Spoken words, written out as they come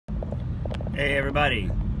Hey everybody,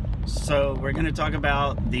 so we're going to talk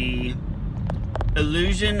about the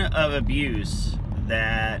illusion of abuse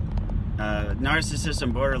that narcissists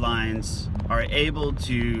and borderlines are able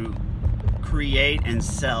to create and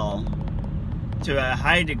sell to a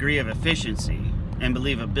high degree of efficiency and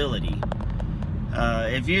believability.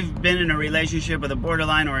 If you've been in a relationship with a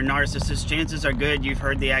borderline or a narcissist, chances are good you've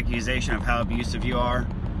heard the accusation of how abusive you are,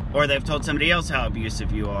 or they've told somebody else how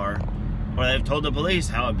abusive you are, or they've told the police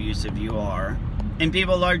how abusive you are, and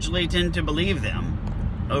people largely tend to believe them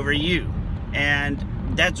over you. And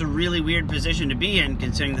that's a really weird position to be in,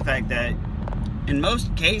 considering the fact that in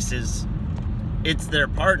most cases it's their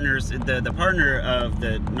partners, the partner of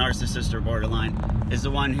the narcissist or borderline is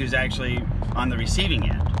the one who's actually on the receiving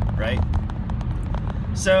end, right?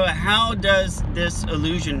 So how does this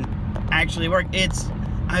illusion actually work?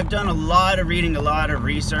 I've done a lot of reading, a lot of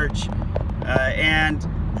research, and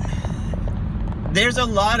there's a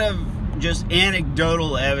lot of just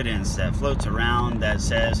anecdotal evidence that floats around that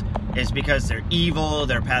says it's because they're evil,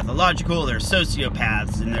 they're pathological, they're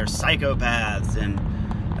sociopaths, and they're psychopaths, and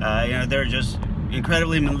they're just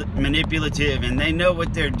incredibly manipulative, and they know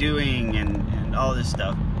what they're doing, and all this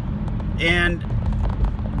stuff. And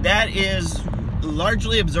that is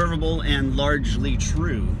largely observable and largely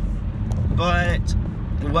true. But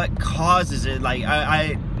what causes it, like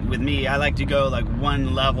with me, I like to go like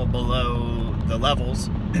one level below the levels.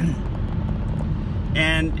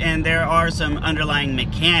 and there are some underlying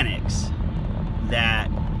mechanics that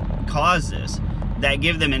cause this, that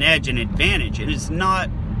give them an edge and advantage, and it's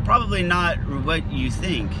probably not what you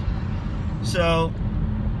think. So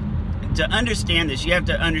to understand this, you have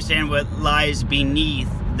to understand what lies beneath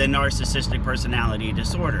the narcissistic personality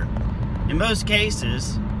disorder. In most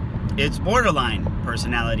cases, it's borderline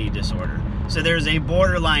personality disorder. So there's a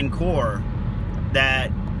borderline core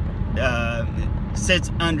that sits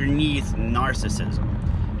underneath narcissism.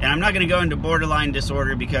 And I'm not going to go into borderline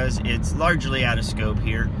disorder because it's largely out of scope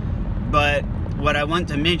here. But what I want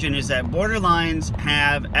to mention is that borderlines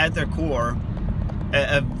have at their core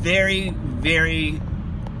a very, very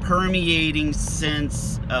permeating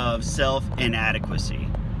sense of self-inadequacy.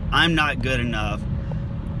 I'm not good enough.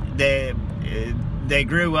 They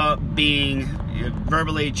grew up being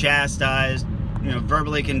verbally chastised,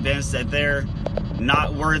 verbally convinced that they're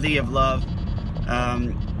not worthy of love.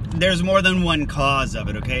 There's more than one cause of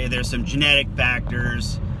it, okay? There's some genetic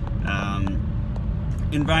factors,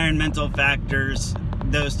 environmental factors,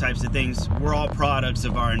 those types of things. We're all products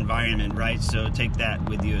of our environment, right? So take that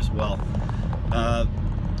with you as well.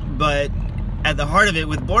 But at the heart of it,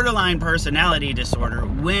 with borderline personality disorder,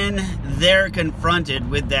 when they're confronted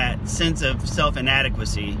with that sense of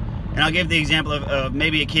self-inadequacy, and I'll give the example of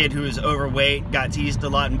maybe a kid who is overweight, got teased a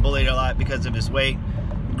lot and bullied a lot because of his weight,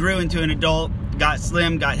 grew into an adult, got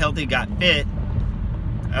slim, got healthy, got fit.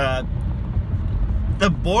 The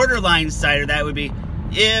borderline side of that would be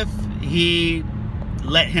if he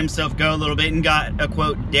let himself go a little bit and got a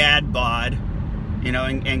quote dad bod,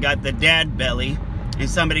 and got the dad belly, and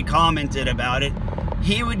somebody commented about it,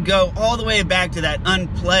 he would go all the way back to that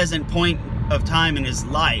unpleasant point of time in his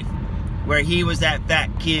life where he was that fat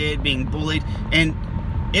kid being bullied, and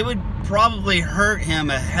it would probably hurt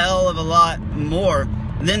him a hell of a lot more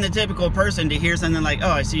than the typical person to hear something like,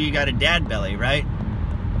 oh, I see you got a dad belly, right?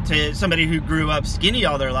 To somebody who grew up skinny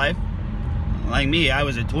all their life, like me, I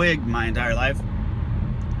was a twig my entire life,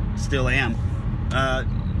 still am.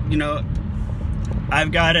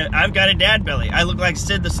 I've got a dad belly. I look like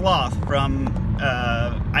Sid the Sloth from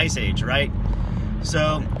Ice Age, right?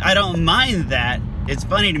 So I don't mind that. It's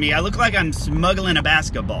funny to me. I look like I'm smuggling a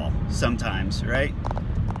basketball sometimes, right?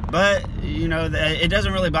 But, it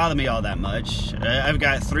doesn't really bother me all that much. I've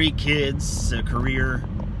got 3 kids, a career.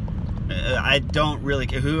 I don't really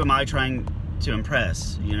care. Who am I trying to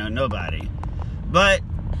impress? Nobody. But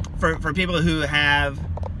for people who have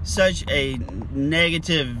such a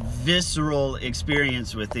negative, visceral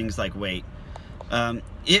experience with things like weight,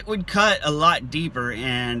 it would cut a lot deeper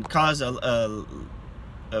and cause a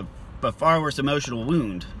far worse emotional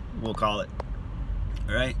wound, we'll call it.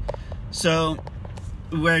 All right? So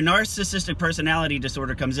where narcissistic personality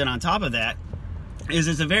disorder comes in on top of that is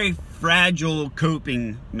it's a very fragile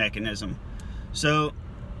coping mechanism. So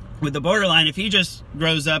with the borderline, if he just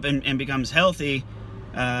grows up and becomes healthy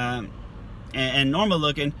and normal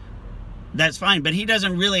looking, that's fine, but he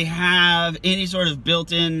doesn't really have any sort of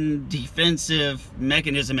built-in defensive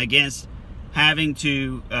mechanism against having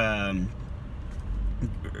to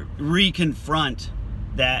reconfront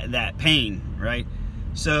that pain, right?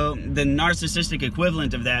 So the narcissistic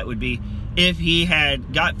equivalent of that would be if he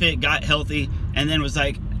had got fit, got healthy, and then was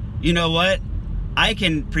like, you know what? I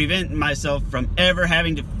can prevent myself from ever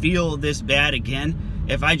having to feel this bad again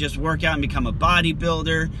if I just work out and become a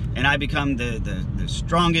bodybuilder, and I become the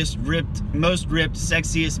strongest, ripped, most ripped,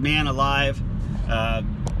 sexiest man alive.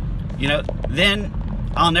 You know, then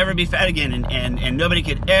I'll never be fat again, and nobody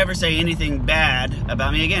could ever say anything bad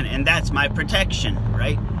about me again. And that's my protection,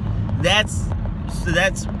 right? That's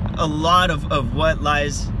a lot of what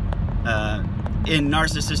lies in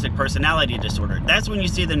narcissistic personality disorder. That's when you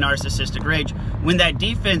see the narcissistic rage, when that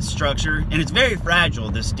defense structure, and it's very fragile,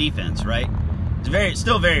 this defense, right? It's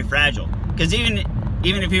still very fragile, because even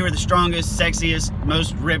if he were the strongest, sexiest,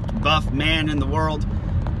 most ripped, buff man in the world,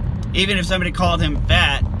 even if somebody called him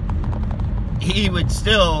fat, he would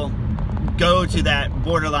still go to that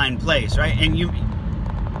borderline place, right? And you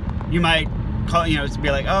might call, you know, to be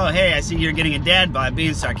like, oh, hey, I see you're getting a dad bod,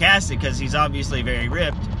 being sarcastic because he's obviously very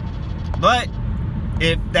ripped. But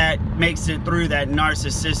if that makes it through that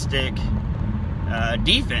narcissistic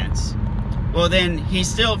defense, well, then he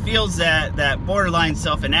still feels that borderline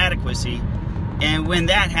self-inadequacy, and when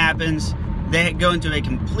that happens, they go into a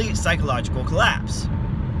complete psychological collapse,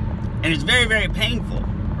 and it's very, very painful,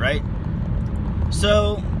 right?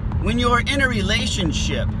 So when you're in a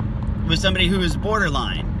relationship with somebody who is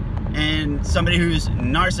borderline and somebody who's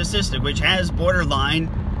narcissistic, which has borderline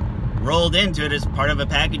rolled into it as part of a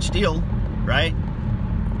package deal, right?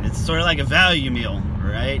 It's sort of like a value meal,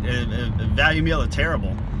 right? A value meal is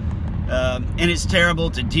terrible. And it's terrible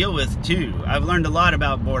to deal with too. I've learned a lot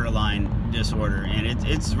about borderline disorder, and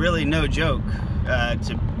it's really no joke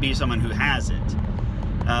to be someone who has it.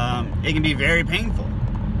 It can be very painful.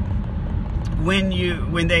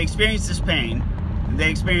 When they experience this pain, they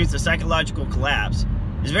experience a psychological collapse.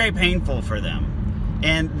 It's very painful for them,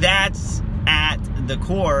 and that's at the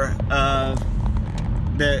core of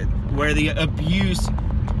where the abuse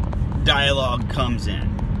dialogue comes in.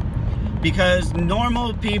 Because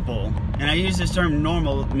normal people, and I use this term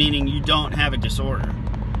normal meaning you don't have a disorder,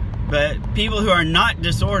 but people who are not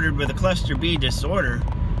disordered with a cluster B disorder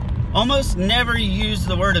almost never use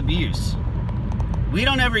the word abuse. We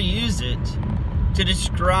don't ever use it to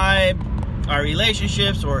describe our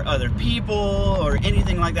relationships or other people or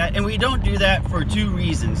anything like that. And we don't do that for two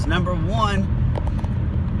reasons. Number one,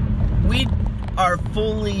 we are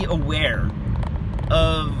fully aware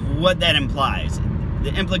of what that implies,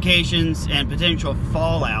 the implications and potential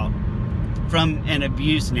fallout from an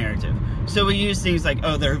abuse narrative. So we use things like,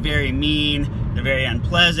 oh, they're very mean, they're very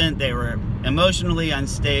unpleasant, they were emotionally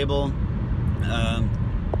unstable,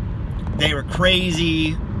 they were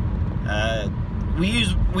crazy.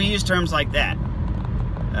 We use terms like that.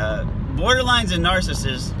 Borderlines and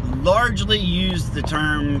narcissists largely use the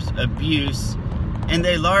terms abuse, and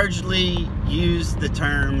they largely use the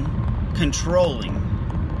term controlling,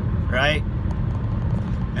 right?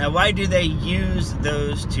 Now, why do they use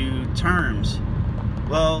those two terms?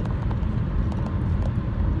 Well,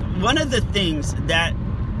 one of the things that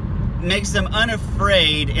makes them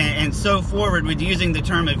unafraid and so forward with using the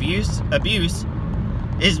term abuse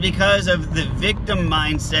is because of the victim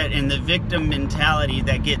mindset and the victim mentality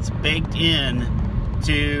that gets baked in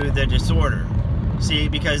to the disorder. See,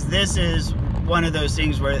 because this is one of those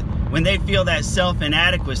things where when they feel that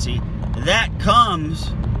self-inadequacy, that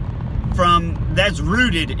comes from, that's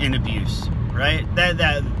rooted in abuse, right? That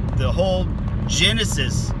the whole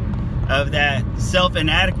genesis of that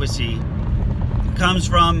self-inadequacy comes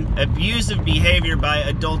from abusive behavior by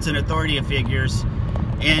adults and authority figures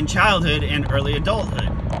in childhood and early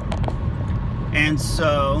adulthood. And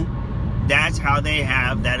so that's how they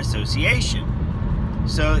have that association.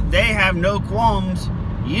 So they have no qualms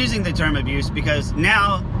using the term abuse, because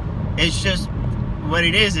now it's just what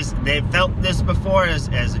it is they've felt this before as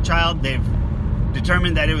a child. They've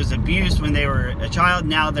determined that it was abuse when they were a child.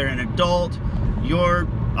 Now they're an adult. You're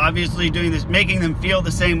obviously doing this, making them feel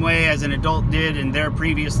the same way as an adult did in their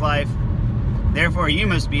previous life. Therefore, you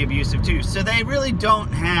must be abusive too. So they really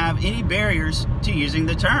don't have any barriers to using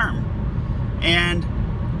the term. And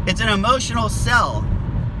it's an emotional sell,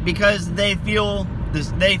 because they feel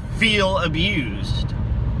abused.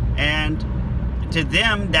 And to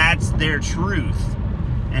them, that's their truth.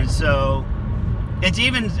 And so it's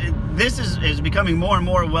even, this is becoming more and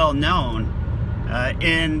more well known.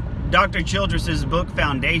 In Dr. Childress's book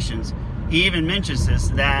Foundations, he even mentions this,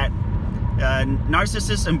 that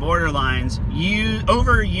narcissists and borderlines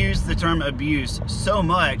overuse the term abuse so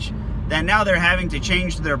much that now they're having to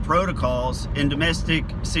change their protocols in domestic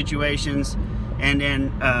situations and in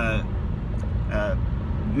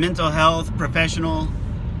mental health, professional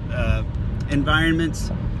environments,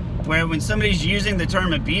 where when somebody's using the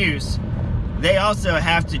term abuse, they also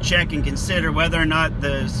have to check and consider whether or not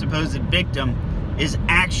the supposed victim is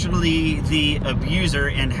actually the abuser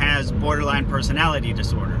and has borderline personality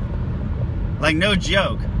disorder. Like, no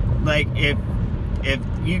joke. Like, if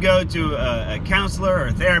you go to a counselor or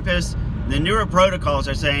a therapist, the newer protocols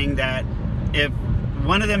are saying that if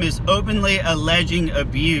one of them is openly alleging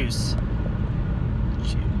abuse,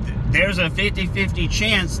 there's a 50-50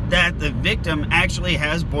 chance that the victim actually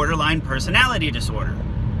has borderline personality disorder.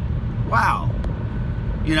 Wow.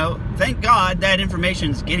 You know, thank God that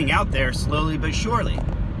information's getting out there slowly but surely.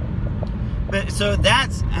 But so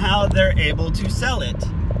that's how they're able to sell it.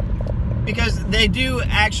 Because they do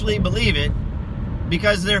actually believe it,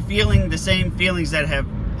 because they're feeling the same feelings that have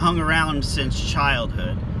hung around since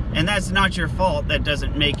childhood. And that's not your fault. That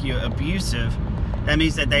doesn't make you abusive. That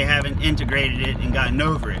means that they haven't integrated it and gotten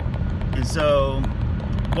over it. And so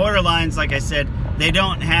borderlines, like I said, they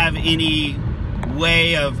don't have any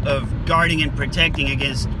way of guarding and protecting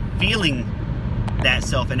against feeling that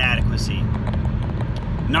self-inadequacy.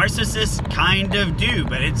 Narcissists kind of do,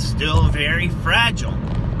 but it's still very fragile.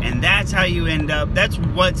 And that's how you end up, that's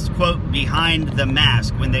what's, quote, behind the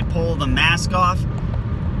mask. When they pull the mask off,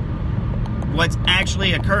 what's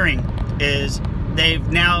actually occurring is they've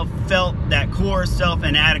now felt that core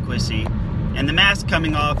self-inadequacy, and the mask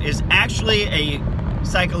coming off is actually a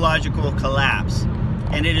psychological collapse.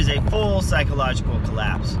 And it is a full psychological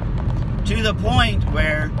collapse. To the point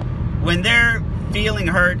where when they're feeling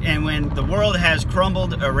hurt and when the world has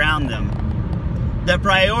crumbled around them, the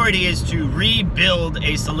priority is to rebuild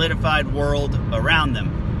a solidified world around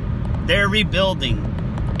them. They're rebuilding,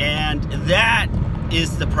 and that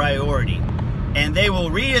is the priority. And they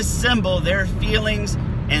will reassemble their feelings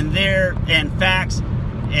and facts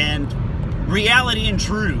and reality and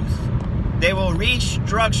truth. They will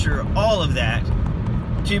restructure all of that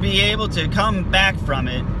to be able to come back from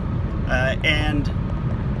it and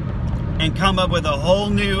come up with a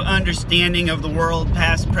whole new understanding of the world,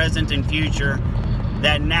 past, present, and future,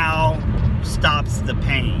 that now stops the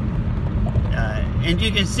pain. And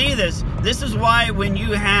you can see this. This is why when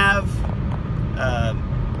you have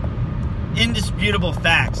indisputable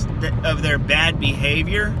facts of their bad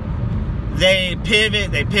behavior, they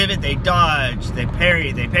pivot, they dodge, they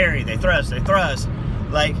parry, they thrust.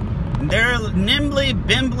 Like, they're nimbly,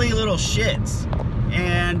 bimbly little shits.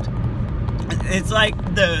 And it's like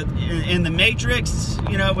in the Matrix,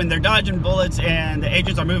 you know, when they're dodging bullets and the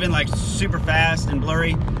agents are moving like super fast and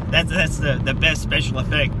blurry. That's the best special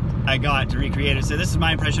effect I got to recreate it. So this is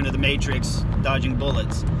my impression of the Matrix dodging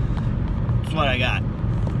bullets. That's what I got.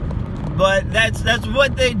 But that's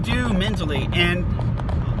what they do mentally. And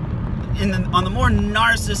on the more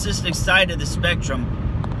narcissistic side of the spectrum,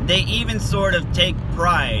 they even sort of take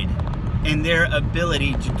pride in their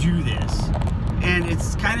ability to do this. And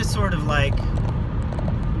it's kind of sort of like,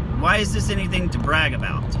 why is this anything to brag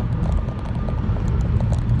about?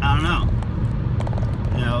 I don't know.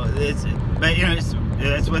 You know,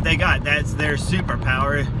 that's what they got. That's their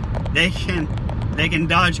superpower. They can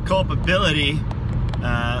dodge culpability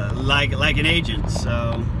like an agent.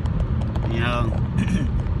 So, you know,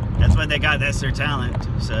 that's what they got. That's their talent.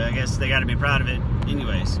 So I guess they got to be proud of it,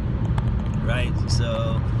 anyways. Right?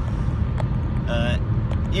 So,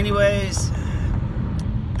 anyways.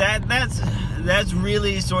 That's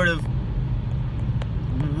really sort of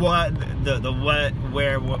what the what,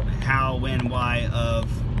 where, how, when, why of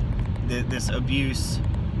this abuse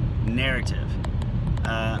narrative.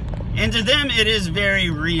 And to them, it is very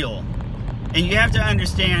real. And you have to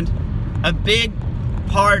understand, a big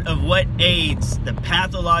part of what aids the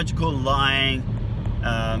pathological lying,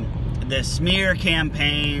 the smear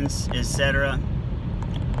campaigns, etc.,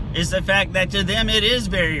 is the fact that to them it is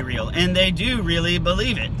very real, and they do really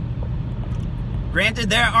believe it. Granted,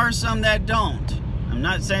 there are some that don't. I'm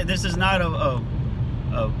not saying this is not a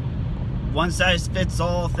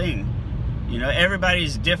one-size-fits-all thing. You know,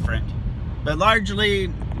 everybody's different. But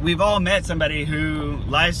largely, we've all met somebody who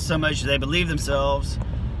lies so much they believe themselves,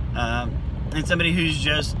 and somebody who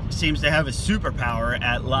just seems to have a superpower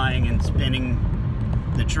at lying and spinning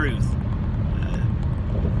the truth.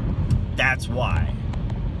 That's why.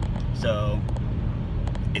 So,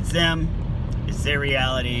 it's them, it's their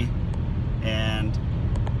reality, and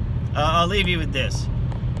I'll leave you with this.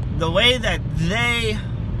 The way that they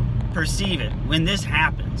perceive it, when this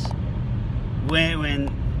happens, when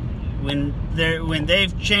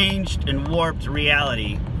they've changed and warped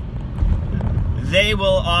reality, they will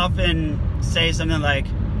often say something like,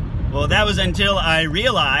 well, that was until I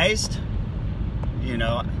realized, you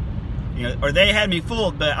know, or they had me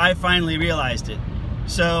fooled, but I finally realized it.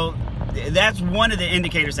 So that's one of the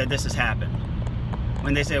indicators that this has happened.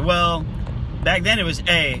 When they say, well, back then it was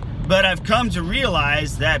A, but I've come to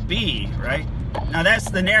realize that B, right? Now that's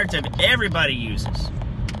the narrative everybody uses,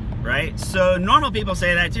 right? So normal people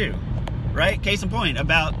say that too, right? Case in point,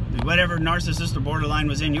 about whatever narcissist or borderline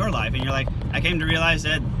was in your life, and you're like, I came to realize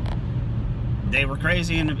that they were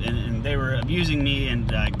crazy and they were abusing me,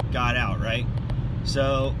 and I got out, right?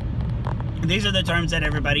 So these are the terms that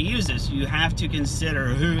everybody uses. You have to consider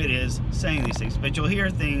who it is saying these things. But you'll hear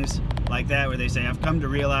things like that where they say, I've come to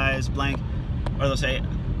realize blank, or they'll say,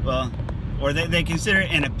 well, or they consider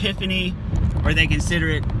it an epiphany, or they consider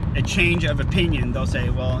it a change of opinion. They'll say,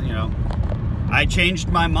 well, you know, I changed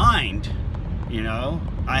my mind, you know,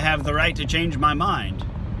 I have the right to change my mind.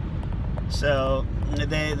 So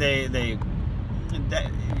they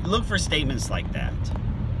look for statements like that.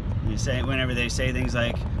 You say, whenever they say things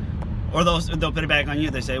like, or they'll put it back on you.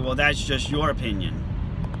 They say, well, that's just your opinion,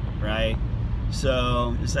 right?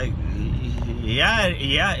 So it's like, yeah,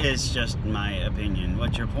 it's just my opinion.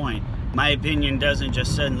 What's your point? My opinion doesn't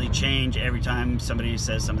just suddenly change every time somebody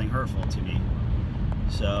says something hurtful to me.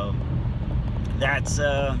 So that's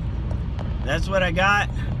what I got.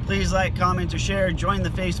 Please like, comment, or share. Join the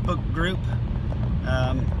Facebook group.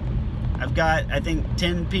 I've got, I think,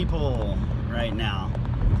 10 people right now.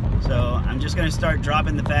 So I'm just going to start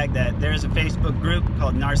dropping the fact that there's a Facebook group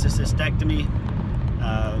called Narcissistectomy.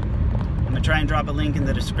 I'm going to try and drop a link in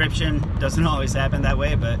the description. Doesn't always happen that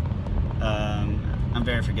way, but I'm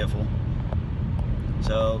very forgetful.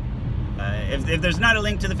 So if there's not a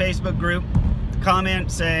link to the Facebook group,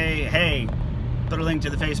 comment, say, hey, put a link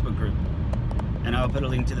to the Facebook group. And I'll put a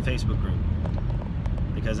link to the Facebook group.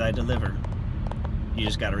 Because I deliver. You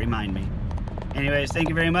just got to remind me. Anyways, thank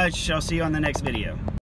you very much. I'll see you on the next video.